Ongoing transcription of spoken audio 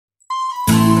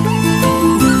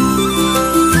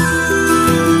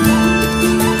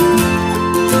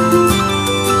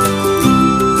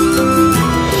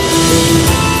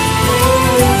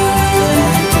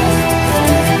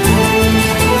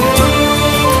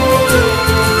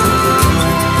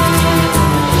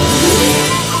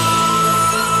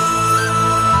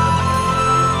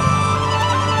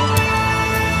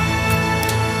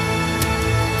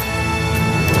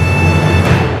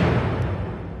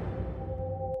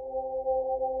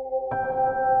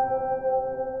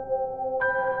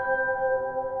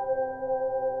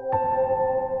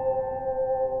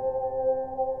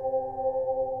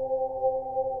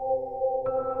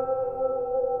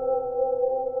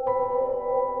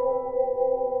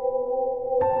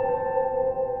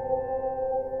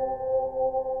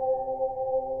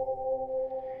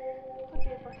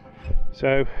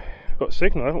So, got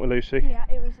signal, haven't we, Lucy? Yeah,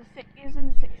 it was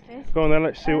in the 60s. Go on then,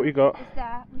 let's see what you got. It's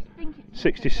there. We think it's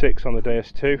 66 on the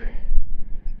DS2.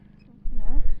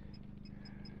 No.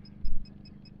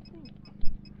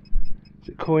 Is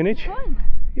it coinage? Coin.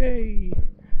 Yay!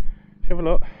 Let's have a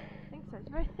look. I think so. It's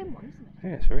a very thin one, isn't it?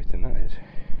 Yeah, it's very thin, that is.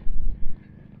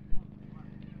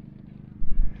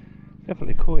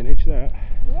 Definitely coinage, that.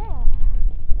 Yeah.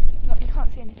 Look, you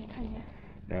can't see anything, can you?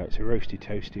 No, it's a roasty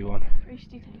toasty one.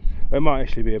 Roasty toasty. Well, it might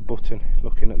actually be a button,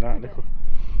 looking at that little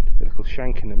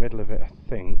shank in the middle of it, I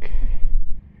think.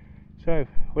 So,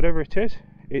 whatever it is,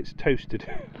 it's toasted.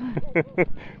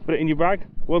 Put it in your bag.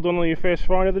 Well done on your first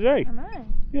find of the day. I know.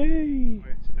 Yay!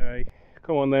 Today.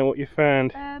 Come on then, what you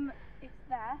found? It's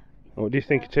there. What do you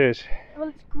think it is? Well,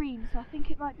 it's green, so I think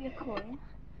it might be a coin.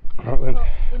 Right then, But it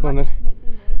come on might then. just make me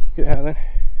move. Get it out then. I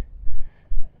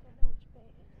don't know which bit it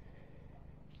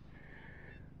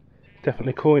is.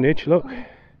 Definitely coinage, look.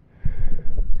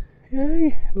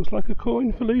 Yay, looks like a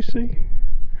coin for Lucy.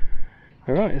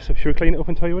 Alright, so should we clean it up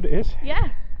and tell you what it is?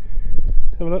 Yeah.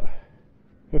 Have a look.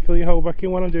 I'll fill your hole back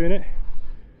in while I'm doing it.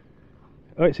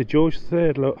 Oh, it's a George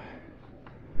III, look.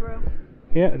 Bro.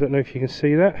 Yeah, I don't know if you can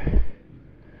see that.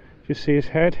 Just see his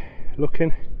head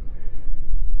looking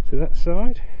to that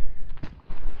side.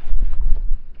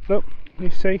 Look, you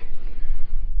see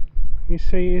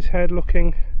his head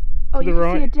looking to the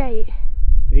right. Oh, you can see a date.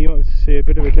 You might have to see a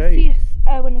bit of a I can date.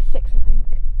 see when it's 6, I think.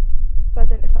 But I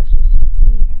don't know if that's just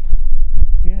me again.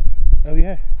 Yeah. Oh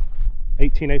yeah.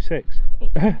 1806.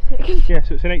 1806. Yeah,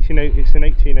 so it's an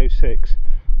 1806,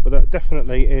 but that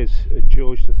definitely is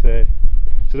George III.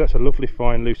 So that's a lovely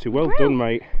find, Lucy. Well done,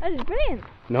 mate. That is brilliant.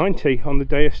 90 on the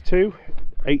DS2,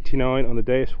 89 on the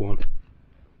DS1.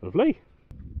 Lovely.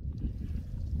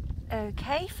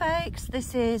 Okay folks,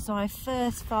 this is my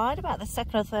first find, about the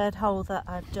second or third hole that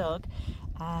I've dug,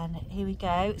 and here we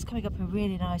go. It's coming up a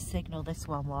really nice signal, this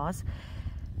one was.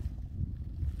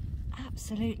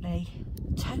 Absolutely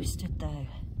toasted though.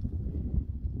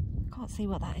 Can't see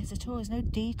what that is at all. There's no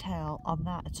detail on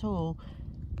that at all.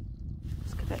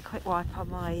 Let's give it a quick wipe on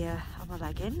my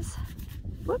leggings.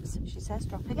 Whoops, she says,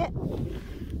 dropping it.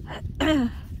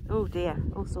 Oh dear,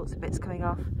 all sorts of bits coming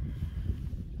off.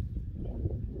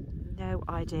 No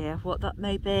idea what that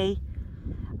may be.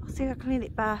 I'll see if I clean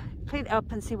it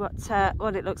up and see what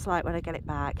it looks like when I get it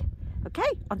back. Okay,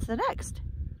 on to the next.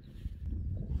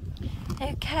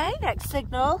 Okay, next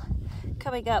signal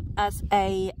coming up as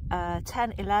a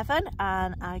 1011,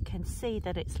 and I can see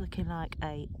that it's looking like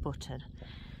a button.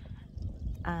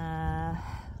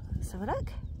 Let's have a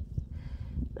look.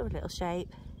 Lovely little shape.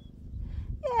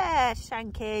 Yeah,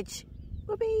 shankage.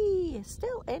 Whoopee,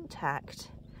 still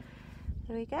intact.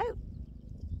 There we go.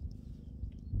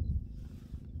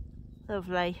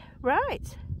 Lovely.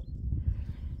 Right.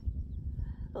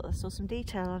 Thought I saw some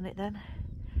detail on it then.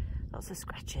 Lots of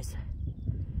scratches.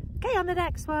 Okay, on the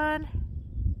next one.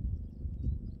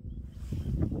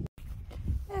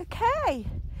 Okay,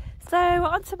 so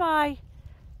onto my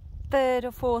third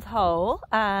or fourth hole,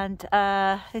 and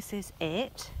this is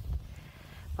it.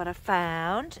 What I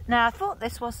found. Now I thought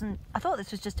this was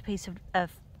just a piece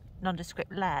of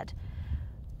nondescript lead,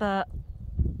 but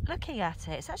looking at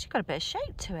it, it's actually got a bit of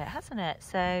shape to it, hasn't it?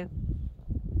 So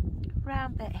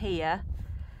round bit here,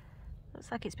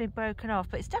 looks like it's been broken off,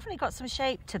 but it's definitely got some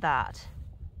shape to that.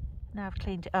 Now I've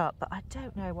cleaned it up, but I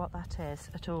don't know what that is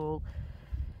at all,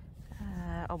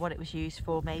 or what it was used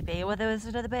for maybe, or whether there was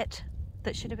another bit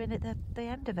that should have been at the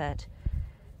end of it.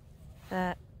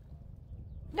 But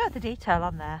no other detail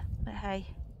on there. But hey,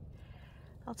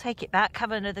 I'll take it back,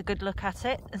 have another good look at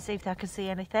it and see if I can see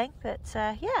anything. But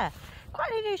yeah,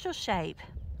 quite an unusual shape.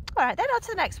 All right, then on to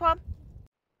the next one.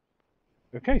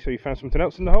 Okay, so you found something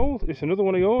else in the hole. It's another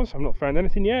one of yours. I've not found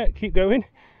anything yet. Keep going.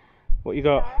 What you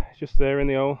got? It's just there in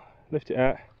the hole. Lift it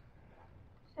out.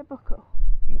 It's a buckle.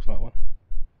 Looks like one.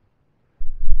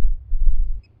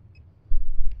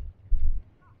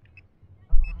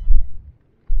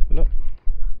 Look.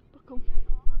 Buckle.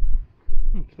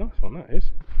 It's a nice one, that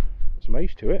is. Got some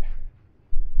age to it.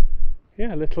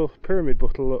 Yeah, a little pyramid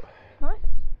bottle, look. Nice.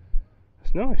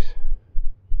 That's nice.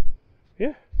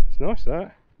 Yeah, it's nice,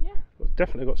 that. Yeah. But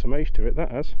definitely got some age to it,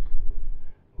 that has.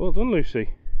 Well done, Lucy.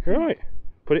 Right,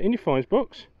 put it in your finds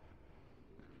box.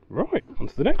 Right, on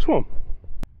to the next one.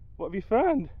 What have you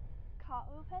found?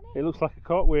 Cartwheel penny? It looks like a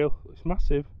cartwheel. It's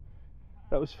massive.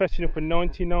 That was fetching up a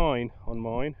 99 on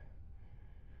mine.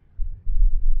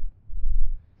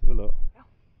 Let's have a look.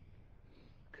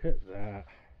 Look at that.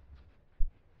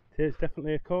 It is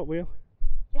definitely a cartwheel.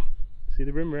 Yeah. See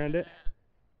the rim around it?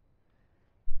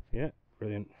 Yeah,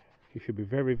 brilliant. You should be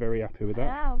very, very happy with that.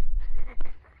 Wow.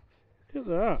 Look at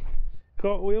that.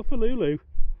 cartwheel for Lulu.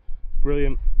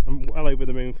 Brilliant. I'm well over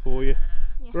the moon for you.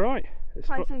 Yeah. Right, let's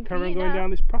Find something carry for on you going now. down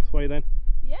this pathway then.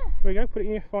 Yeah. There we go, put it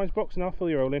in your fines box and I'll fill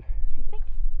your hole in. Thanks.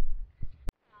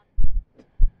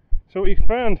 So what you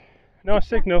found? Nice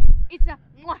signal. It's a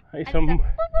mwah. It's and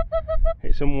a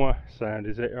it's a mwah sound,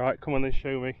 is it? Right, come on then,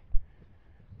 show me.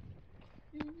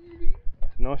 It's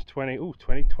a nice 20. Oh,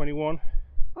 20, 21.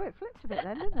 Oh, it flipped a bit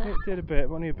then, didn't it? It did a bit,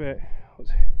 only a bit.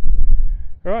 What's it?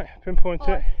 Right, pinpoint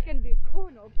Oh, it. it's going to be a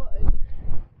corner button.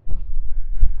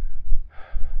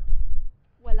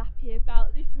 Well happy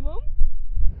about this, Mum.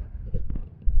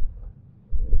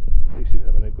 Lucy's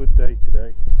having a good day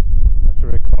today after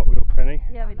a cartwheel penny.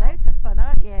 Yeah, we loads of fun,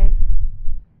 aren't you?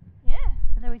 Yeah.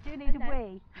 And then we do need And a then-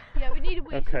 wee. Yeah, we need a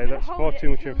wee. Okay, so we're gonna that's hold far it too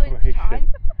much until information. lunchtime,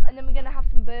 and then we're going to have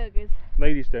some burgers.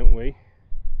 Ladies don't we?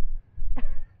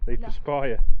 They No.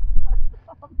 perspire.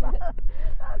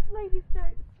 That's ladies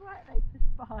don't sweat, they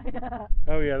perspire.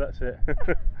 Oh yeah, that's it.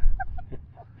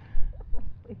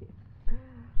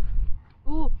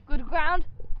 Ooh, good ground.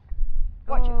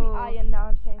 Watch it be Oh. iron now,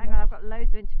 I'm saying Hang on, I've got loads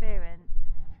of interference.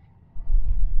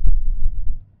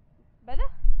 Better?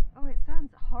 Oh, it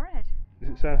sounds horrid. Does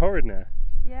it sound horrid now?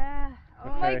 Yeah. Oh,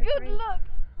 Oh my Okay. good luck.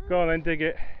 Go on then, dig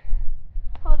it.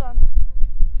 Hold on.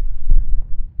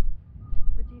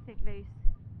 What do you think, Luce?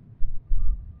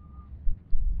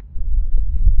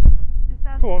 It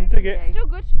sounds Come on, good dig to it. you? Still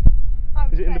good.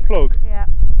 Is it in the Okay. plug? Yeah.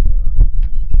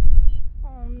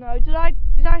 Oh no, did I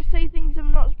say things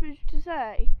I'm not supposed to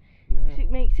say? No. 'Cause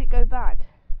it makes it go bad.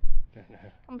 Don't know.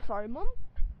 I'm sorry, Mum.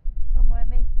 Come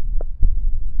wormy.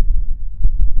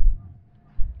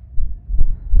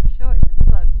 Sure, it's in the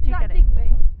plug. Did Is you that get it?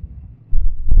 Digby?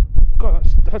 God,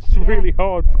 that's Yeah. really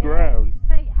hard Yeah, ground. to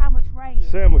say how much rain.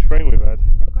 See how much rain we've had.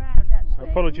 The ground actually.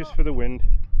 Apologies for the wind.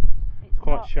 It's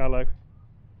Quite not, shallow.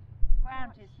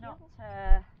 ground is not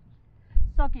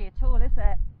soggy at all, is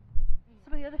it?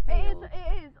 Some of the other fields.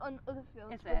 It is on other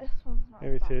fields, Is but it? this one's not.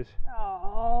 Here it bad. is.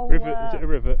 Oh, Rivet. Is it a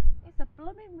rivet? It's a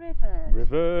blooming rivet.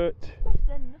 Rivet. Better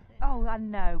than nothing. Oh, I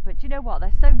know, but do you know what?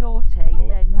 They're so naughty.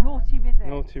 They're naughty rivets.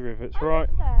 Naughty rivets. I Right.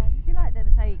 understand. If you like them,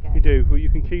 I tell you go. You do. Well, you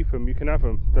can keep them. You can have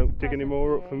them. Don't That's a dig any present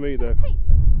more for up for you. me though. Hate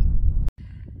them.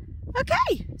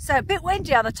 Okay, so a bit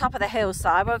windy on the top of the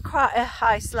hillside. We're on quite a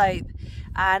high slope,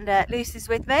 and Lucy's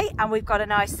with me, and we've got a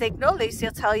nice signal. Lucy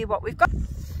will tell you what we've got.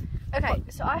 Okay,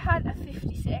 so I had a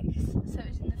 56, so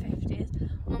it's in the 50s.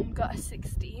 Mum got a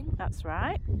 16. That's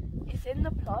right. It's in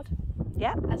the plod,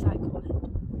 Yeah. as I call it.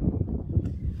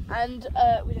 And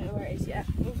we don't know where it is yet.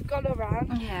 We've gone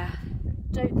around. Yeah.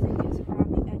 Don't think it's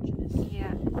around the edges.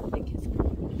 Yeah. I think it's going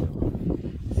to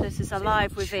be. So this is a So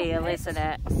live chop reveal, it. isn't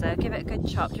it? So give it a good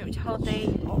chop. Do you want me to hold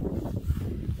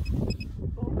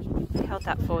hold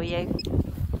that for you?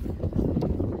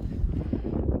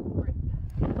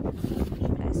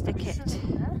 Okay,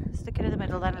 stick it in the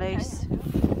middle then, Luce.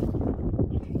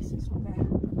 Okay, so it's not there.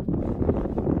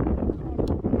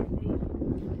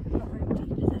 Not very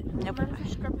deep, is it? Nope. Mind if I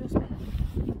just grab your spade?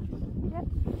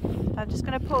 I'm just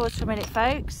going to pause for a minute,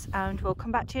 folks, and we'll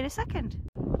come back to you in a second.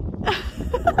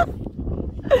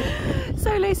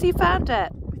 So Lucy found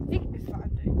it. I think we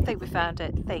found it. I think we found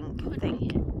it.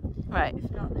 Think. Right.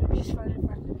 If not, then we just find it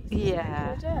random pieces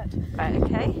Yeah. of dirt. Right,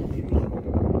 okay.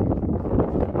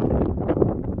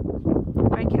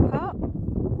 Break it apart.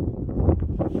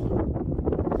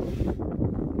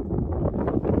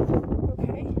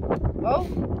 Okay. Oh,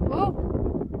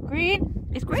 green.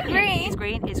 It's green. green. It's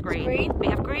green. It's green. green. We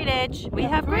have greenage. We We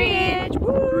have have greenage.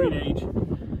 Woo. Greenage.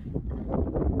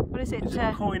 What is it? Is it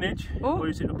a coinage oh. or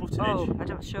is it a buttonage? Oh, I'm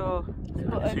not sure.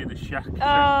 I can see the shack. Oh.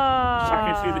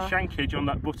 I can see the shankage on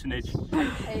that buttonage.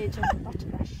 Page on the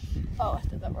bottom there. Oh, I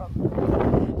did that wrong.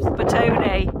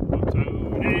 Batoni.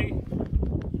 Tony.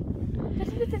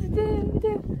 Let's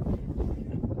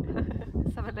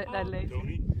have a look then, Lucy.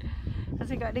 Tony. Has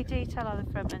it got any detail on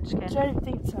the front, Munchkin? Don't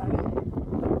think so.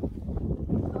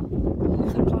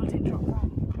 Looks like I did drop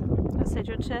that. That's it.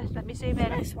 Do you want to let me zoom in?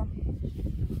 Nice one.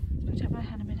 Put up my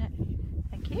hand a minute.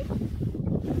 Thank you.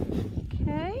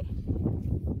 Okay.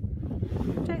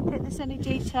 Don't think there's any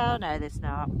detail. No, there's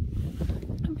not.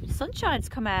 Sunshine's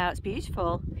come out. It's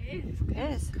beautiful. It is. It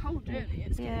is. It's cold, really.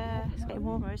 It's Yeah, it's getting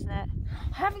warmer, isn't it?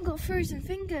 I haven't got frozen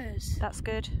fingers. That's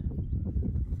good.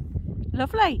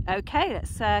 Lovely. Okay,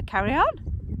 let's carry on.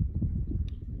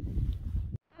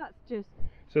 That's just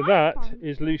So that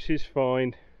is Lucy's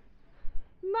find.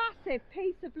 massive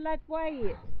piece of lead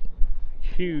weight.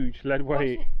 Huge lead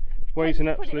weight. Watch it. Weighs an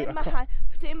Put it absolute. in my hand.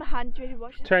 Put it in my hand. Do you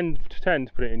watch it? 10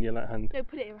 to put it in your left hand. No,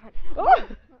 put it in my hand. Oh,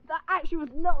 that actually was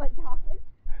not meant to happen.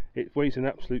 It weighs an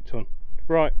absolute ton.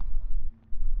 Right.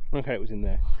 Okay, it was in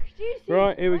there. Oh, juicy.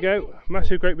 Right, here we go.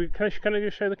 Massive, great big. Can I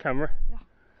just show the camera? Yeah.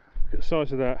 Look at the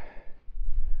size of that.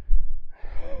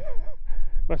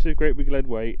 Massive, great big lead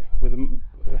weight with a,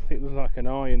 I think there's like an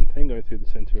iron thing going through the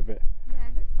centre of it. Yeah,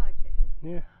 it looks like it.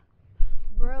 Yeah.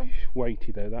 Bro. It's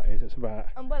weighty though, that is. It's about,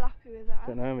 I'm well happy with that. I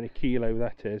don't know how many kilo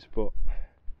that is, but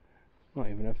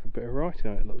might even have a bit of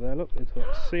writing on it. Look there, look, it's got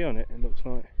C on it. It looks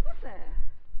like. What's there?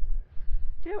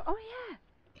 Oh yeah.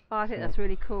 Oh, I think that's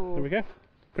really cool. There we go.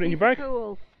 Put it in your bag.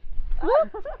 Cool.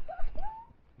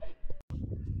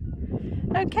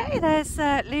 Okay, there's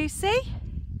Lucy.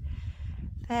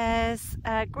 There's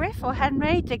Griff or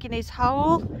Henry digging his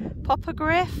hole. Papa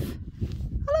Griff.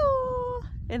 Hello.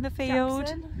 In the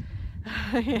field.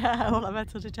 Yeah, all our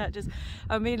metal detectors.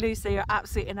 And me and Lucy are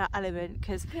absolutely in our element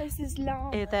because there's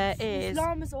llamas. There is. There's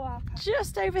llamas or alpacas.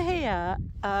 Just over here,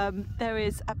 there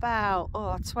is about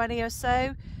 20 or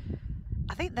so.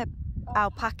 I think they're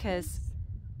alpacas.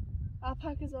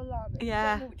 Alpacas or llamas?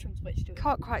 Yeah. I don't know which one's which, do we?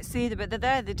 Can't quite see them, but they're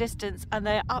there in the distance and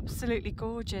they're absolutely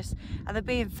gorgeous. And they're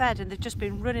being fed and they've just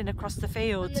been running across the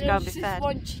field to go and be fed. There's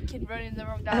one chicken running the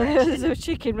wrong There direction. was a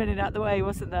chicken running out the way,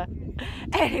 wasn't there?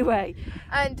 Anyway.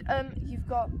 And you've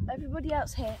got everybody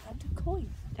else here and a coin.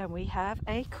 Then we have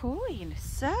a coin.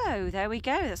 So there we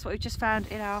go. That's what we've just found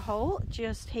in our hole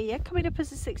just here. Coming up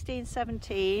as a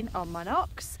 1617 on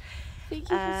Monox. I think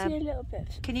you can see a little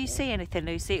bit. Can you see anything,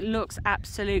 Lucy? It looks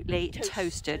absolutely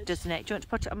toasted, doesn't it? Do you want to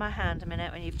put it on my hand a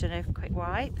minute when you've done a quick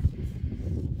wipe?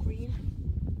 Green.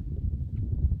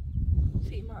 So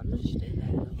you might have nudged it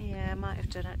there. Yeah, I might have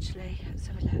done actually. Let's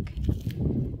have a look.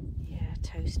 Yeah,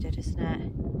 toasted, isn't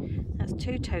it? That's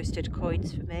 2 toasted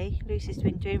coins for me. Lucy's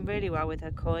been doing really well with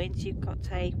her coins. You've got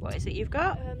a, what is it you've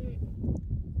got?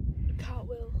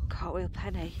 Cartwheel. Cartwheel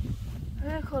penny. I'm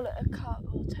going to call it a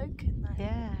cartwheel token then.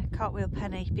 Yeah, cartwheel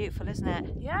penny. Beautiful, isn't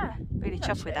it? Yeah. Really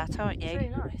chuffed with that, aren't you? It's really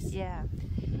nice. Yeah.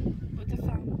 But they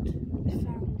found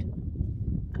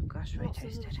Oh gosh, very lots of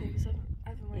toasted. other things,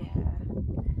 haven't we? Yeah.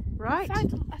 Right.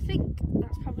 I think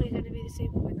that's probably going to be the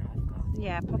same coin that I've got.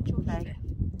 Yeah, probably.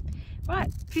 Right,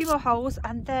 a few more holes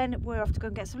and then we're off to go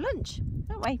and get some lunch,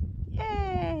 aren't we?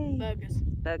 Yay! Burgers.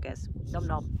 Burgers. Nom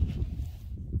nom.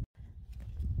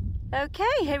 Okay,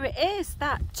 here it is.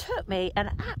 That took me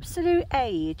an absolute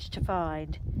age to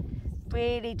find.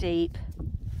 Really deep.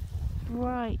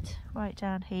 Right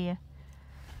down here.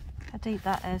 How deep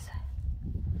that is.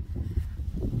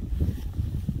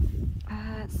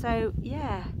 So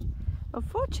yeah,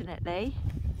 unfortunately,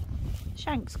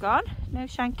 shank's gone. No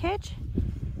shankage.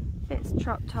 It's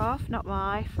chopped off. Not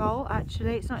my fault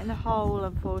actually. It's not in the hole,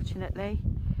 unfortunately.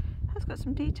 It has got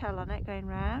some detail on it going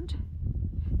round.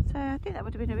 So I think that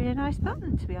would have been a really nice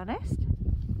button, to be honest.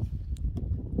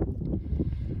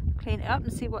 Clean it up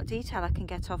and see what detail I can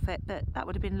get off it, but that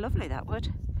would have been lovely, that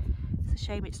would. It's a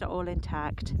shame it's not all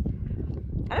intact.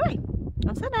 Anyway,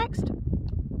 on to the next.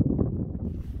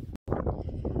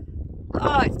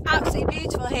 Oh, it's absolutely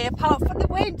beautiful here, apart from the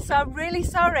wind, so I'm really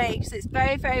sorry because it's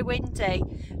very, very windy,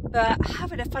 but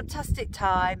having a fantastic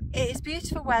time. It is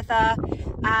beautiful weather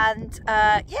and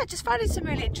yeah, just finding some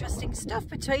really interesting stuff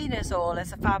between us all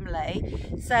as a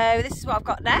family. So this is what I've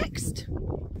got next.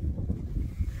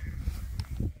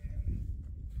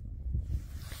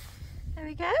 There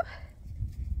we go.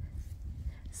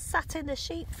 Sat in the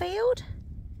sheep field.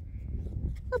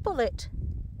 A bullet.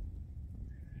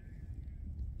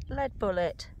 Lead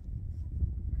bullet.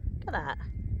 Look at that.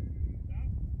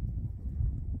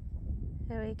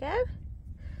 There we go.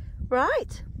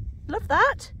 Right, love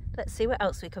that. Let's see what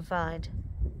else we can find.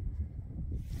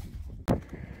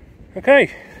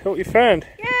 Okay, what you found?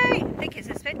 Yay! I think it's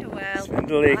a spindle whale.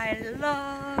 Spindly. I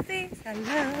love these. I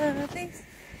love these.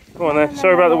 Come on then.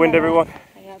 Sorry about the wind, everyone.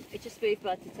 It just moved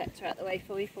my detector out the way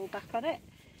before we fall back on it.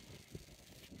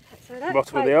 So that's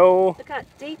Bottom of the hole. Look how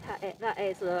deep at it that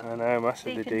is, look. I know,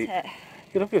 massively deep. It?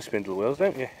 You love your spindle wheels,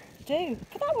 don't you? I do.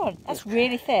 Look at that one. That's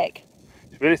really thick.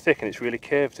 It's really thick and it's really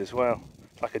curved as well.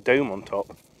 It's like a dome on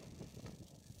top.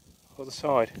 Other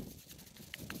side.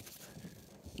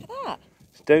 Look at that.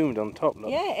 It's domed on top,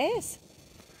 look. Yeah, it is.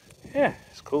 Yeah,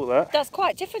 it's cool that. That's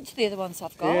quite different to the other ones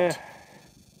I've got. Yeah.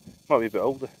 Might be a bit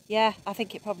older. Yeah, I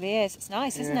think it probably is. It's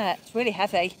nice, isn't it? It's really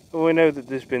heavy. Well, we know that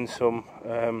there's been some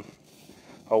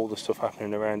older stuff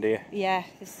happening around here. Yeah,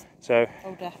 there's So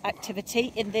older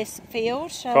activity in this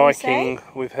field, shall we say? Viking,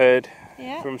 we've heard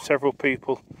from several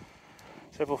people,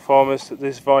 several farmers, that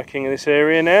there's Viking in this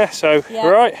area now. So, Yeah.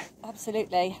 right.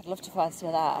 Absolutely. I'd love to find some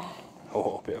of that.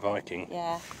 Oh, a bit of Viking.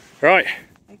 Yeah. Right. There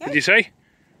you go. Did you say?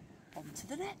 On to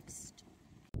the next.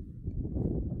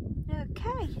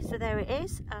 Okay, so there it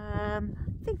is. I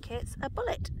think it's a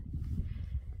bullet.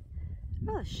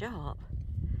 Rather sharp.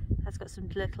 That's got some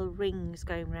little rings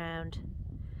going round,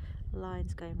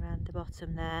 lines going round the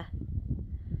bottom there.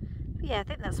 But yeah, I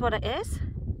think that's what it is.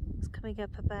 It's coming up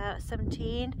about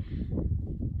 17,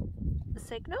 the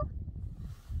signal,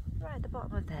 right at the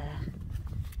bottom of there.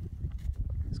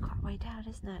 It's quite a way down,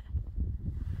 isn't it?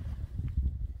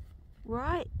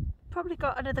 Right, probably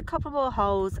got another couple more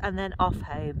holes and then off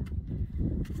home.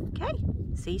 Okay,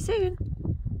 see you soon.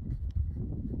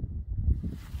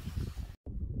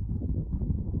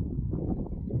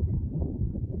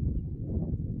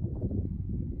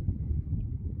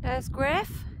 There's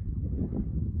Griff.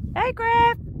 Hey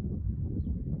Griff!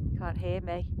 Can't hear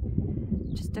me.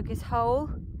 Just dug his hole.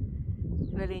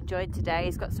 Really enjoyed today.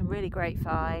 He's got some really great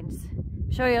finds. I'm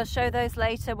sure he'll show those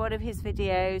later, one of his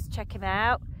videos. Check him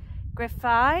out. Griff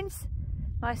Finds.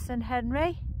 My son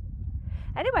Henry.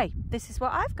 Anyway, this is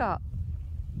what I've got.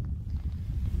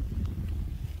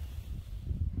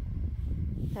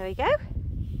 There we go.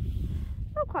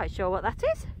 Not quite sure what that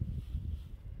is.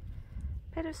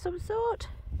 Bit of some sort.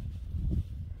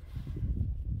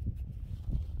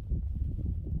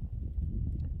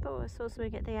 Thought I saw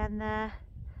something at the end there.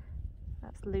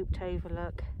 That's looped over,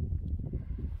 look.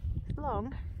 It's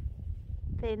long,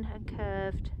 thin and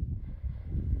curved.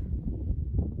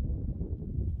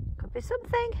 Could be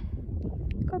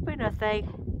something, could be nothing.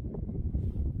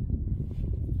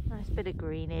 Nice bit of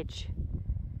greenage.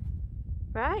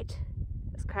 Right,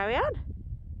 let's carry on.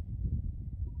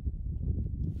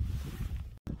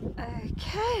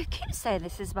 Okay, I keep saying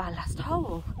this is my last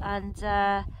hole, and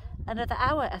another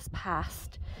hour has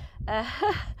passed.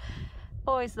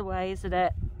 Always the way, isn't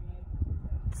it?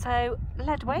 So,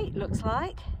 lead weight looks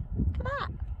like. Look at that.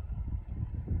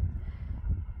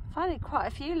 Finding quite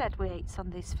a few lead weights on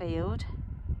this field.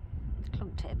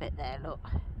 Clumped it a bit there, look.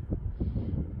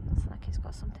 Looks like it's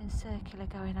got something circular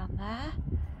going on there.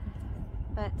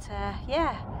 But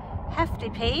yeah, hefty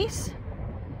piece.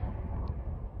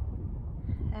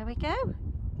 There we go.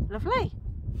 Lovely.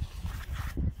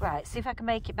 Right, see if I can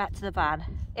make it back to the van.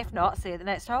 If not, see you at the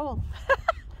next hole.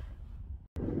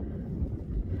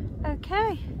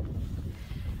 Okay.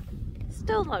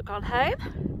 Still not gone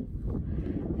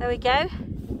home. There we go.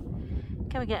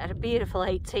 Can we get a beautiful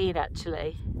 18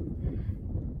 actually?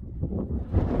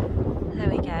 There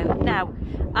we go. Now,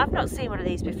 I've not seen one of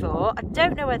these before. I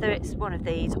don't know whether it's one of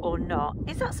these or not.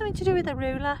 Is that something to do with a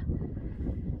ruler?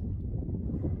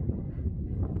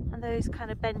 And those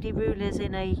kind of bendy rulers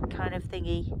in a kind of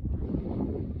thingy.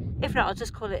 If not, I'll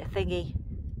just call it a thingy.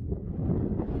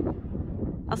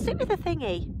 I'll stick with a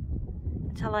thingy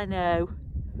until I know.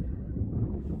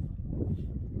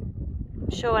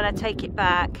 I'm sure when I take it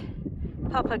back,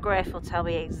 Papa Griff will tell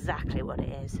me exactly what it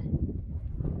is.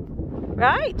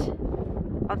 Right,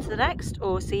 on to the next,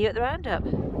 or see you at the roundup.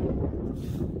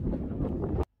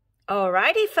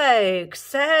 Alrighty folks,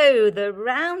 so the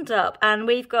roundup, and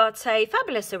we've got a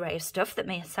fabulous array of stuff that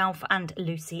myself and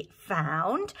Lucy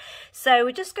found. So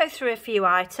we just go through a few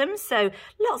items. So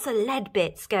lots of lead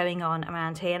bits going on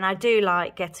around here, and I do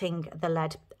like getting the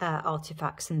lead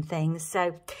artifacts and things.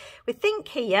 So we think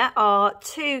here are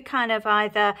two kind of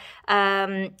either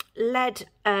lead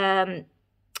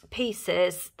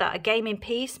pieces that are gaming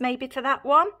piece maybe for that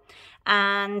one,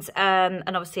 and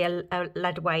obviously a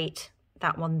lead weight.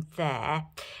 That one there.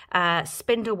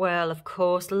 Spindle whirl, of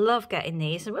course. Love getting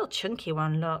these. A real chunky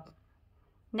one, look.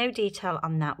 No detail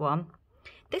on that one.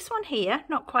 This one here,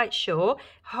 not quite sure.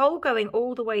 Hole going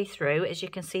all the way through, as you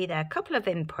can see there. A couple of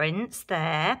imprints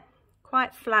there.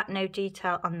 Quite flat, no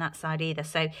detail on that side either.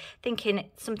 So thinking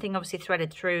something obviously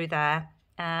threaded through there,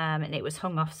 and it was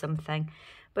hung off something.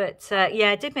 But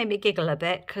yeah, it did make me giggle a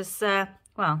bit because,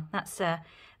 well, that's a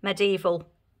medieval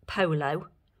polo.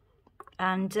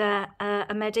 And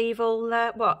a medieval,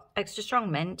 what, extra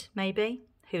strong mint, maybe?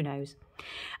 Who knows?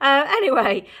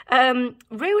 Anyway,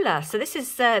 ruler. So this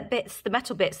is bits, the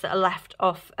metal bits that are left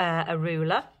off a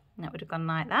ruler. That would have gone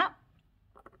like that.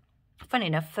 Funny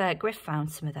enough, Griff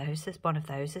found some of those. There's one of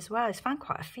those as well. He's found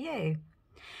quite a few.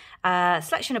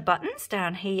 Selection of buttons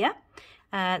down here.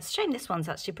 It's a shame this one's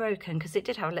actually broken because it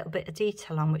did have a little bit of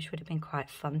detail on, which would have been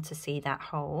quite fun to see that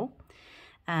hole.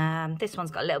 This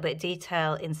one's got a little bit of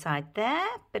detail inside there,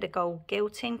 bit of gold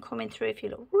gilting coming through if you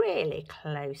look really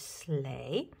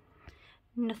closely.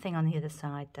 Nothing on the other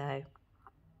side though.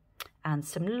 And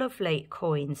some lovely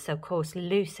coins, so of course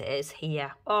loose it is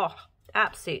here. Oh,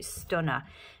 absolute stunner.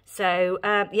 So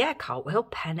yeah, cartwheel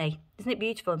penny. Isn't it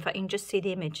beautiful? In fact, you can just see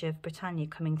the image of Britannia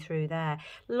coming through there.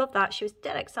 Love that. She was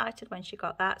dead excited when she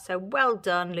got that. So well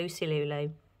done, Lucy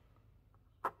Lulu.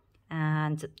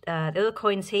 And the other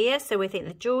coins here, so we think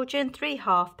the Georgian, 3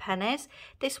 halfpennies.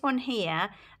 This one here,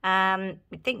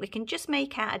 we think we can just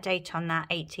make out a date on that,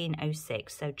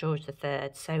 1806, so George III.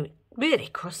 So really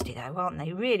crusty though, aren't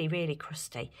they? Really, really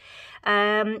crusty.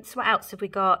 So what else have we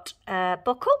got?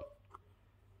 Buckle.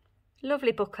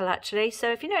 Lovely buckle actually. So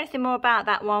if you know anything more about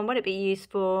that one, would it be used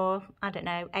for, I don't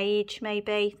know, age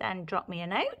maybe, then drop me a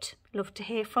note. Love to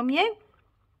hear from you.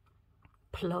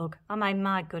 Plug. I mean,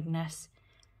 my goodness.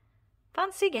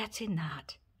 Fancy getting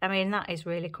that. I mean, that is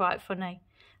really quite funny.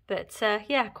 But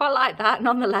yeah, quite like that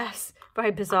nonetheless.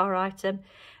 Very bizarre item.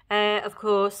 Of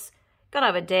course, got to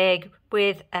have a dig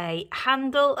with a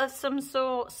handle of some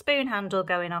sort. Spoon handle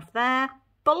going off there.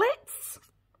 Bullets.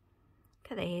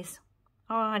 Look at these.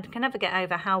 Oh, I can never get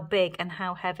over how big and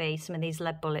how heavy some of these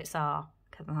lead bullets are.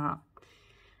 Look at that.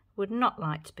 Would not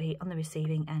like to be on the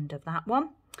receiving end of that one.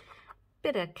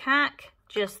 Bit of cack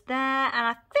just there, and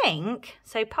I think,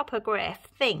 so Papa Griff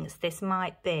thinks this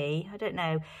might be, I don't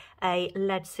know, a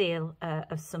lead seal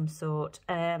of some sort,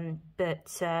 well,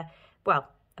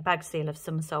 a bag seal of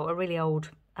some sort, a really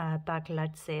old bag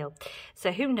lead seal.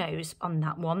 So who knows on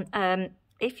that one.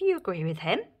 If you agree with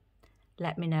him,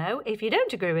 let me know. If you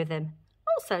don't agree with him,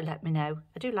 also let me know.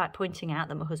 I do like pointing out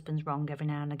that my husband's wrong every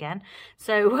now and again.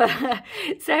 So,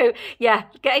 so yeah,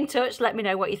 get in touch. Let me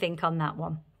know what you think on that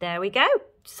one. There we go.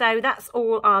 So that's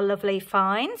all our lovely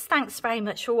finds. Thanks very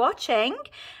much for watching.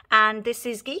 And this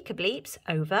is Geeka Bleeps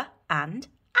over and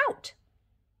out.